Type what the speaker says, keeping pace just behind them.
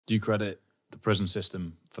Do you credit the prison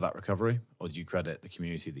system for that recovery, or do you credit the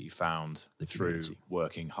community that you found through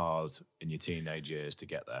working hard in your teenage years to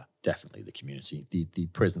get there? Definitely the community. The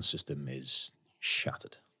prison system is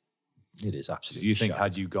shattered. It is absolutely. So do you think shattered.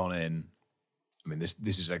 had you gone in, I mean, this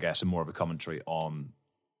is, I guess, more of a commentary on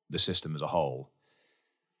the system as a whole.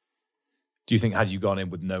 Do you think had you gone in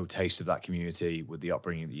with no taste of that community, with the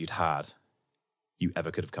upbringing that you'd had, you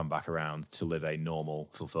ever could have come back around to live a normal,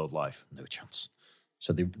 fulfilled life? No chance.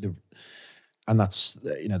 So and that's,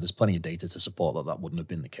 there's plenty of data to support that wouldn't have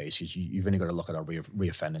been the case, because you've only got to look at our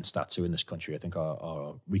reoffending stats. So in this country, I think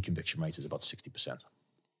our reconviction rate is about 60%.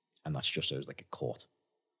 And that's just those that get caught.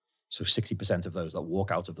 So 60% of those that walk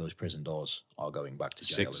out of those prison doors are going back to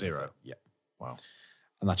jail. 60? Yeah. Wow.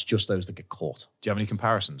 And that's just those that get caught. Do you have any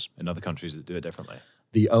comparisons in other countries that do it differently? I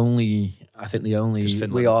think the only,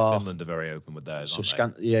 Finland are very open with theirs,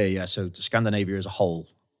 aren't they? Yeah. So Scandinavia as a whole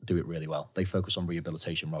do it really well. They focus on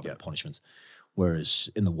rehabilitation rather than punishment. Whereas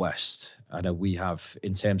in the West, I know we have,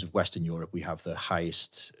 in terms of Western Europe, we have the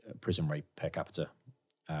highest prison rate per capita,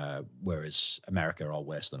 whereas America are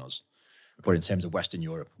worse than us. Okay. But in terms of Western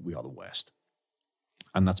Europe, we are the worst.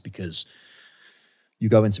 And that's because you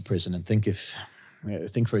go into prison and think,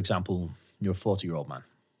 for example, you're a 40-year-old man.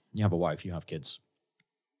 You have a wife, you have kids.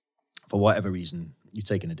 For whatever reason, you've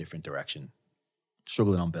taken a different direction,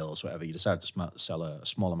 struggling on bills, whatever. You decide to sell a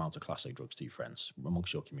small amount of Class A drugs to your friends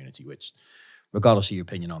amongst your community, which, regardless of your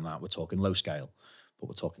opinion on that, we're talking low scale, but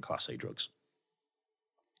we're talking Class A drugs.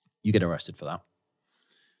 You get arrested for that.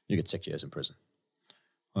 You get 6 years in prison.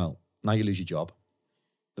 Well, now you lose your job.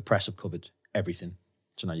 The press have covered everything.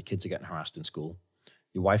 So now your kids are getting harassed in school.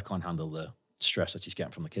 Your wife can't handle the stress that she's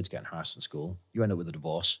getting from the kids getting harassed in school. You end up with a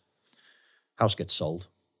divorce. House gets sold.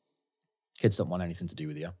 Kids don't want anything to do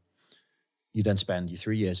with you. You then spend your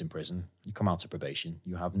 3 years in prison. You come out to probation.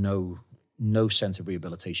 You have no sense of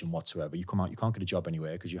rehabilitation whatsoever. You come out, you can't get a job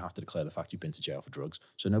anywhere because you have to declare the fact you've been to jail for drugs.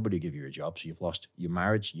 So nobody will give you a job. So you've lost your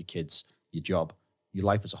marriage, your kids, your job, your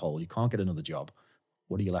life as a whole. You can't get another job.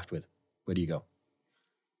 What are you left with? Where do you go?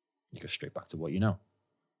 You go straight back to what you know.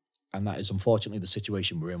 And that is unfortunately the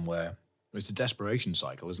situation we're in, where it's a desperation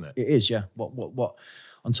cycle, isn't it? It is, yeah. What?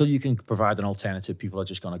 Until you can provide an alternative, people are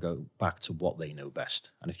just going to go back to what they know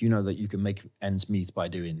best. And if you know that you can make ends meet by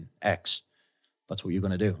doing X, that's what you're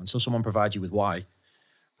going to do. Until someone provides you with Y,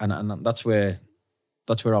 and that's where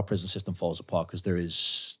our prison system falls apart, because there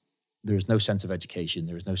is no sense of education,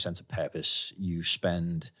 there is no sense of purpose. You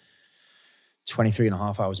spend 23 and a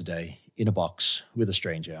half hours a day in a box with a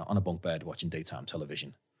stranger on a bunk bed watching daytime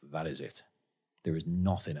television. That is it. There is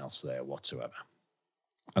nothing else there whatsoever.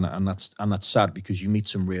 And that's sad, because you meet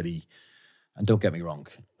some really, and don't get me wrong,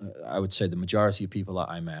 I would say the majority of people that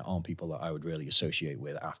I met aren't people that I would really associate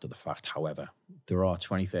with after the fact. However, there are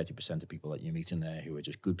 20-30% of people that you meet in there who are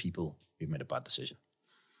just good people who've made a bad decision.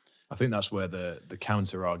 I think that's where the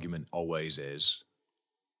counter argument always is.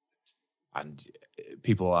 And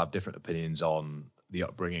people have different opinions on the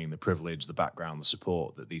upbringing, the privilege, the background, the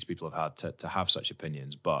support that these people have had to have such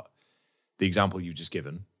opinions. But the example you've just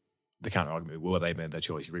given, the counter argument, well, they made their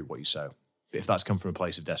choice, you reap what you sow. But if that's come from a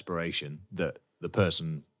place of desperation, that the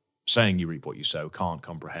person saying you reap what you sow can't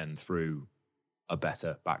comprehend through a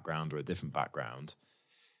better background or a different background,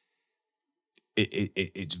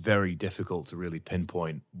 it's very difficult to really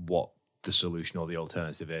pinpoint what the solution or the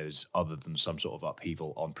alternative is, other than some sort of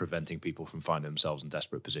upheaval on preventing people from finding themselves in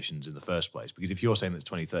desperate positions in the first place. Because if you're saying there's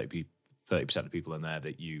 20-30% of people in there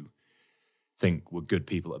that you think were good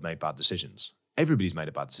people that made bad decisions, everybody's made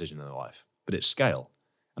a bad decision in their life, but it's scale.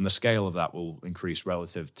 And the scale of that will increase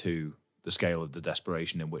relative to the scale of the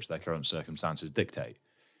desperation in which their current circumstances dictate.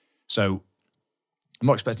 So I'm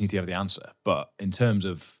not expecting you to have the answer, but in terms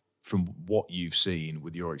of from what you've seen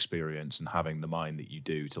with your experience and having the mind that you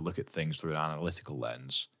do to look at things through an analytical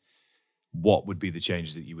lens, what would be the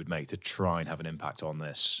changes that you would make to try and have an impact on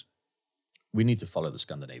this? We need to follow the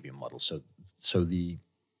Scandinavian model.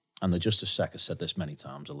 And the Justice Sec has said this many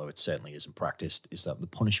times, although it certainly isn't practiced, is that the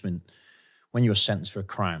punishment, when you're sentenced for a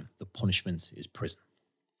crime, the punishment is prison.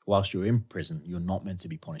 Whilst you're in prison, you're not meant to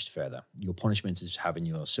be punished further. Your punishment is having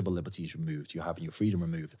your civil liberties removed, you're having your freedom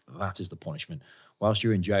removed. That is the punishment. Whilst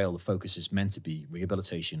you're in jail, the focus is meant to be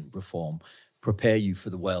rehabilitation, reform, prepare you for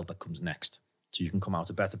the world that comes next. So you can come out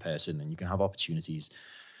a better person and you can have opportunities.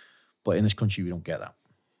 But in this country, we don't get that.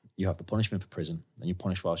 You have the punishment for prison, then you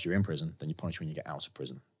punish whilst you're in prison, then you punish when you get out of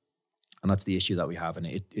prison. And that's the issue that we have. And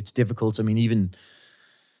it's difficult. I mean,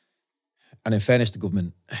 and in fairness to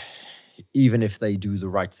government, even if they do the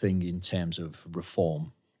right thing in terms of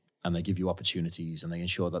reform and they give you opportunities and they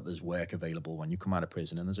ensure that there's work available when you come out of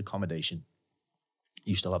prison and there's accommodation,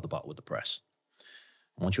 you still have the battle with the press.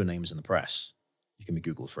 And once your name is in the press, you can be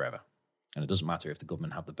Googled forever. And it doesn't matter if the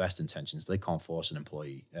government have the best intentions, they can't force an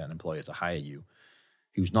employer to hire you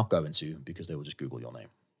who's not going to, because they will just Google your name.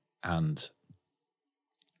 And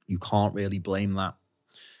you can't really blame that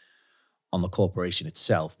on the corporation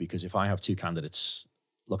itself, because if I have two candidates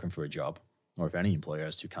looking for a job, or if any employer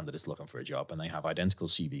has two candidates looking for a job and they have identical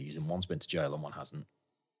CVs and one's been to jail and one hasn't,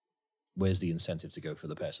 where's the incentive to go for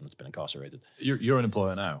the person that's been incarcerated? You're an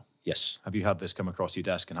employer now. Yes. Have you had this come across your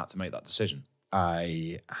desk and had to make that decision?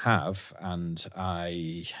 I have, and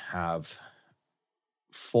I have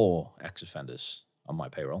 4 ex-offenders on my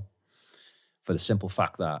payroll for the simple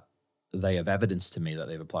fact that they have evidence to me that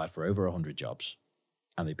they've applied for over 100 jobs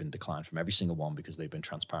and they've been declined from every single one because they've been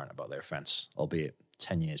transparent about their offence, albeit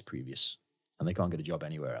 10 years previous, and they can't get a job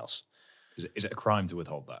anywhere else. Is it a crime to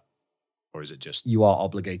withhold that? Or is it just... You are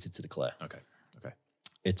obligated to declare. Okay.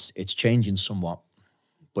 It's changing somewhat,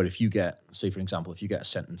 but if you get, say for example, if you get a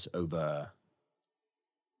sentence over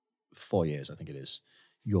 4 years, I think it is,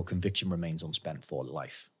 your conviction remains unspent for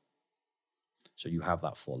life. So you have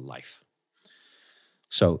that for life.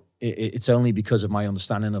 So it's only because of my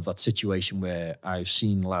understanding of that situation where I've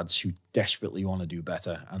seen lads who desperately want to do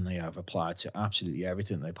better and they have applied to absolutely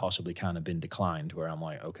everything they possibly can, have been declined, where I'm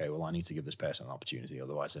like, okay, well, I need to give this person an opportunity.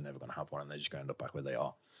 Otherwise, they're never going to have one and they're just going to end up back where they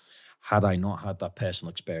are. Had I not had that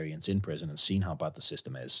personal experience in prison and seen how bad the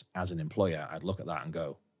system is, as an employer, I'd look at that and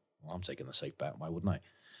go, well, I'm taking the safe bet. Why wouldn't I?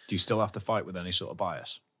 Do you still have to fight with any sort of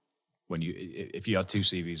bias? If you had 2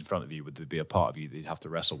 CVs in front of you, would there be a part of you that you'd have to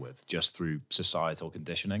wrestle with just through societal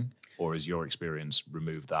conditioning, or has your experience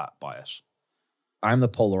removed that bias? I'm the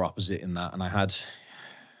polar opposite in that,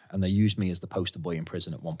 and they used me as the poster boy in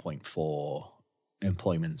prison at one point for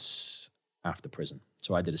employments after prison.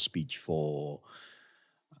 So I did a speech for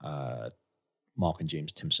Mark and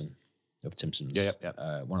James Timpson of Timpson's. Yeah. Who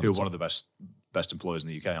are one of the best employers in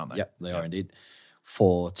the UK, aren't they? Yep, they are indeed.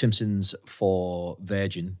 For Timpson's, for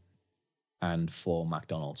Virgin, and for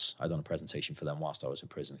McDonald's. I done a presentation for them whilst I was in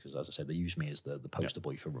prison because, as I said, they used me as the poster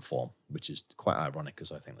boy for reform, which is quite ironic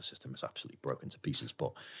because I think the system is absolutely broken to pieces.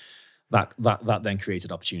 But that then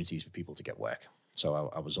created opportunities for people to get work. So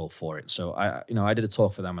I was all for it. So I did a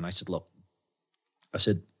talk for them and I said, look,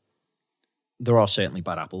 there are certainly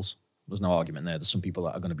bad apples. There's no argument there. There's some people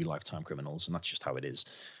that are going to be lifetime criminals, and that's just how it is.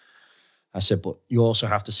 I said, but you also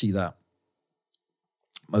have to see that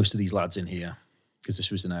most of these lads in here, because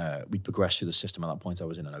this was we'd progressed through the system at that point. I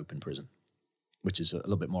was in an open prison, which is a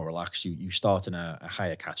little bit more relaxed. You start in a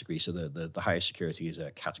higher category. So the highest security is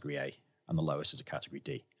a category A and the lowest is a category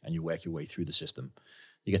D. And you work your way through the system.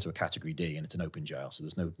 You get to a category D and it's an open jail. So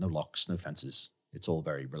there's no locks, no fences. It's all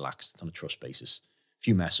very relaxed. It's on a trust basis. If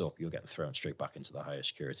you mess up, you're getting thrown straight back into the higher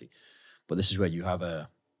security. But this is where you have and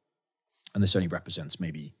this only represents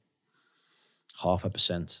maybe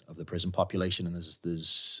 0.5% of the prison population, and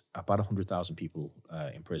there's about 100,000 people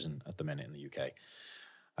in prison at the minute in the UK.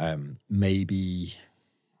 Maybe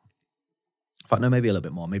a little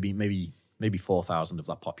bit more. Maybe 4,000 of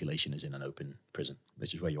that population is in an open prison,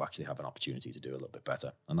 which is where you actually have an opportunity to do a little bit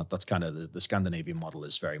better. And that's kind of the Scandinavian model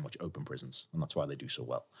is very much open prisons, and that's why they do so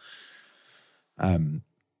well. And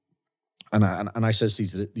I said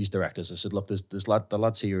to these directors, I said, look, there's the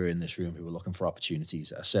lads here in this room who are looking for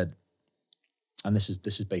opportunities. I said, and this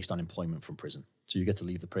is based on employment from prison. So you get to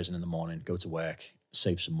leave the prison in the morning, go to work,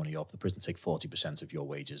 save some money up. The prison take 40% of your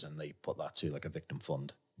wages and they put that to like a victim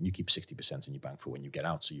fund. And you keep 60% in your bank for when you get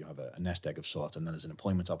out. So you have a nest egg of sort, and then there's an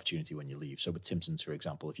employment opportunity when you leave. So with Timpson's, for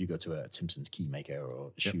example, if you go to a Timpson's key maker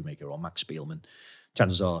or shoemaker or Max Spielman,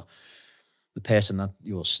 chances are the person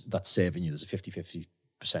that's serving you, there's a 50-50%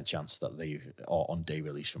 chance that they are on day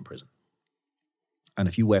release from prison. And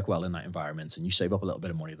if you work well in that environment and you save up a little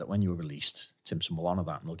bit of money, that when you're released, Timpson will honour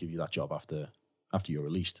that and they'll give you that job after you're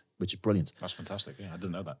released, which is brilliant. That's fantastic. Yeah, I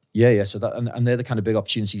didn't know that. Yeah. So that and they're the kind of big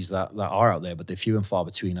opportunities that are out there, but they're few and far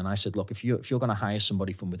between. And I said, look, if you're going to hire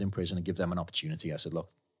somebody from within prison and give them an opportunity, I said, look,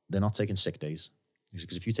 they're not taking sick days.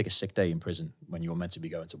 Because if you take a sick day in prison when you're meant to be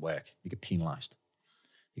going to work, you get penalised.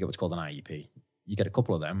 You get what's called an IEP. You get a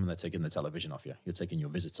couple of them and they're taking the television off you. You're taking your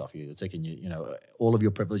visits off you. They're taking all of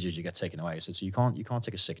your privileges you get taken away. I said, so you can't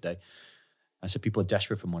take a sick day. I said, people are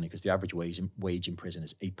desperate for money because the average wage in prison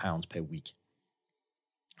is £8 per week.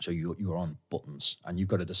 So you're on buttons and you've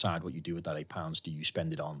got to decide what you do with that £8. Do you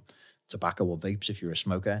spend it on tobacco or vapes if you're a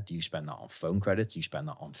smoker? Do you spend that on phone credits? Do you spend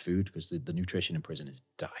that on food? Because the nutrition in prison is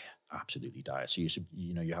dire, absolutely dire. So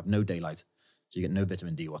you have no daylight. So you get no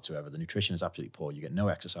vitamin D whatsoever. The nutrition is absolutely poor. You get no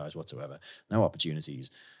exercise whatsoever, no opportunities,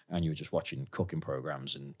 and you're just watching cooking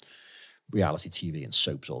programs and reality TV and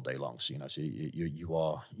soaps all day long. So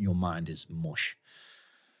your mind is mush.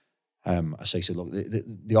 I say, so look,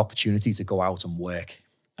 the opportunity to go out and work,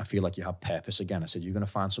 I feel like you have purpose again. I said, you're going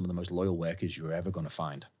to find some of the most loyal workers you're ever going to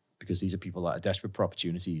find, because these are people that are desperate for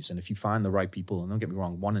opportunities. And if you find the right people, and don't get me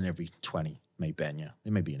wrong, 1 in every 20 may bend you.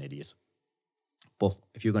 They may be an idiot. But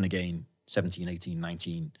if you're going to gain 17, 18,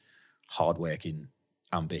 19 hardworking,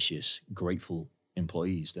 ambitious, grateful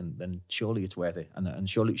employees, then surely it's worth it. And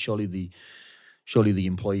surely the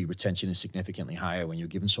employee retention is significantly higher when you're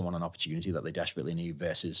giving someone an opportunity that they desperately need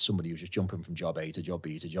versus somebody who's just jumping from job A to job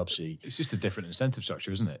B to job C. It's just a different incentive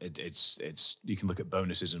structure, isn't it? It's you can look at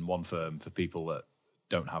bonuses in one firm for people that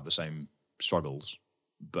don't have the same struggles,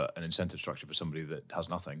 but an incentive structure for somebody that has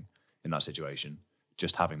nothing in that situation.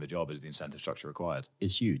 Just having the job is the incentive structure required.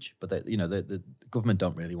 Is huge, but the government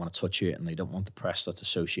don't really want to touch it, and they don't want the press that's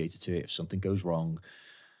associated to it if something goes wrong.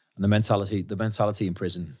 And the mentality in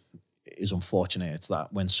prison is unfortunate. It's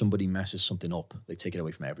that when somebody messes something up, they take it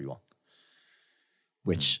away from everyone,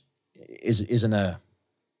 which isn't a.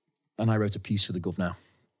 And I wrote a piece for the governor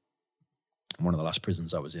in one of the last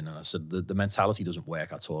prisons I was in, and I said the mentality doesn't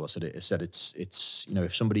work at all. I said it's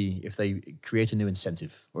if they create a new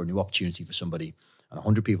incentive or a new opportunity for somebody, and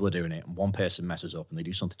 100 people are doing it, and one person messes up and they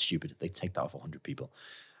do something stupid, they take that off 100 people.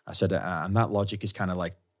 I said, and that logic is kind of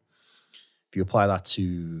like, if you apply that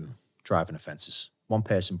to driving offences, one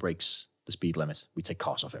person breaks the speed limit, we take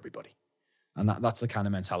cars off everybody. And that's the kind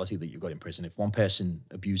of mentality that you've got in prison. If one person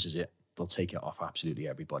abuses it, they'll take it off absolutely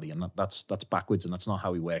everybody. And that's backwards, and that's not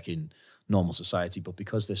how we work in normal society. But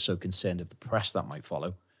because they're so concerned of the press that might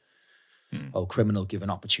follow, criminal give an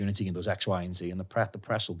opportunity and does X, Y, and Z, and the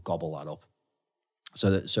press will gobble that up.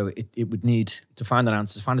 So it would need to find an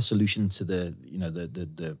answer, to find a solution to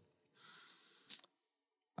the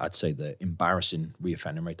I'd say the embarrassing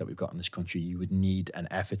reoffending rate that we've got in this country. You would need an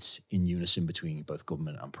effort in unison between both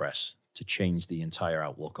government and press to change the entire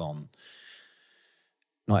outlook on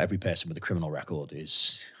not every person with a criminal record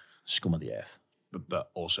is scum of the earth. But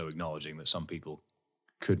also acknowledging that some people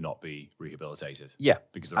could not be rehabilitated. Yeah.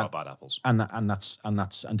 Because there are bad apples. And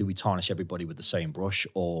do we tarnish everybody with the same brush,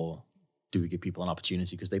 or do we give people an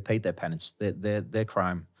opportunity because they paid their penance, their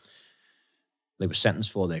crime? They were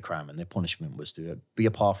sentenced for their crime, and their punishment was to be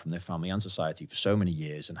apart from their family and society for so many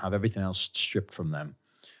years and have everything else stripped from them,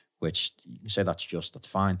 which you can say that's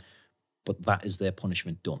fine, but that is their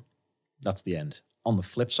punishment done. That's the end. On the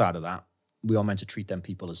flip side of that, we are meant to treat them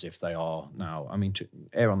people as if they are now, to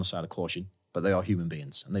err on the side of caution, but they are human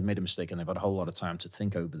beings, and they've made a mistake, and they've had a whole lot of time to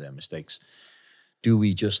think over their mistakes. Do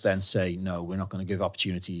we just then say, no, we're not going to give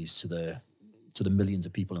opportunities to the millions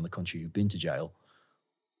of people in the country who've been to jail?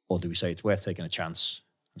 Or do we say it's worth taking a chance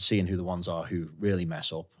and seeing who the ones are who really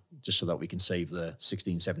mess up, just so that we can save the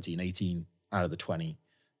 16, 17, 18 out of the 20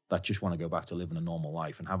 that just want to go back to living a normal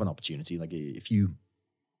life and have an opportunity? Like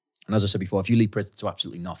and as I said before, if you leave prison to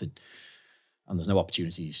absolutely nothing and there's no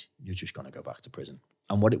opportunities, you're just going to go back to prison.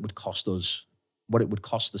 And what it would cost us, what it would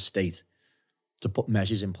cost the state to put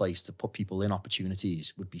measures in place to put people in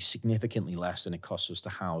opportunities would be significantly less than it costs us to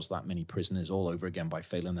house that many prisoners all over again by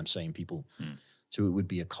failing them same people. So it would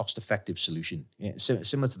be a cost-effective solution.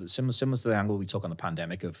 Similar to the angle we took on the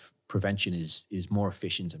pandemic of prevention is more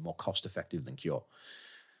efficient and more cost-effective than cure.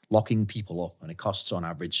 Locking people up, and it costs on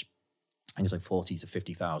average, I think it's like 40 to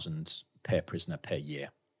 50,000 per prisoner per year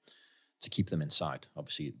to keep them inside.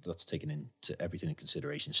 Obviously, that's taken into everything in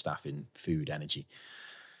consideration: staffing, food, energy.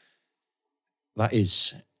 That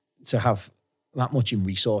is to have that much in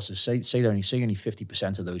resources. Say only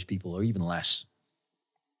 50% of those people, or even less,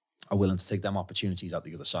 are willing to take them opportunities out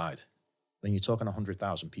the other side. Then you're talking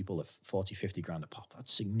 100,000 people of 40, 50 grand a pop.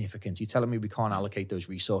 That's significant. You're telling me we can't allocate those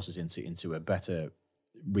resources into a better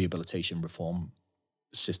rehabilitation reform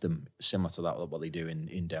system similar to that, what they do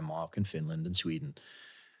in Denmark and Finland and Sweden,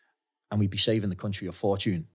 and we'd be saving the country a fortune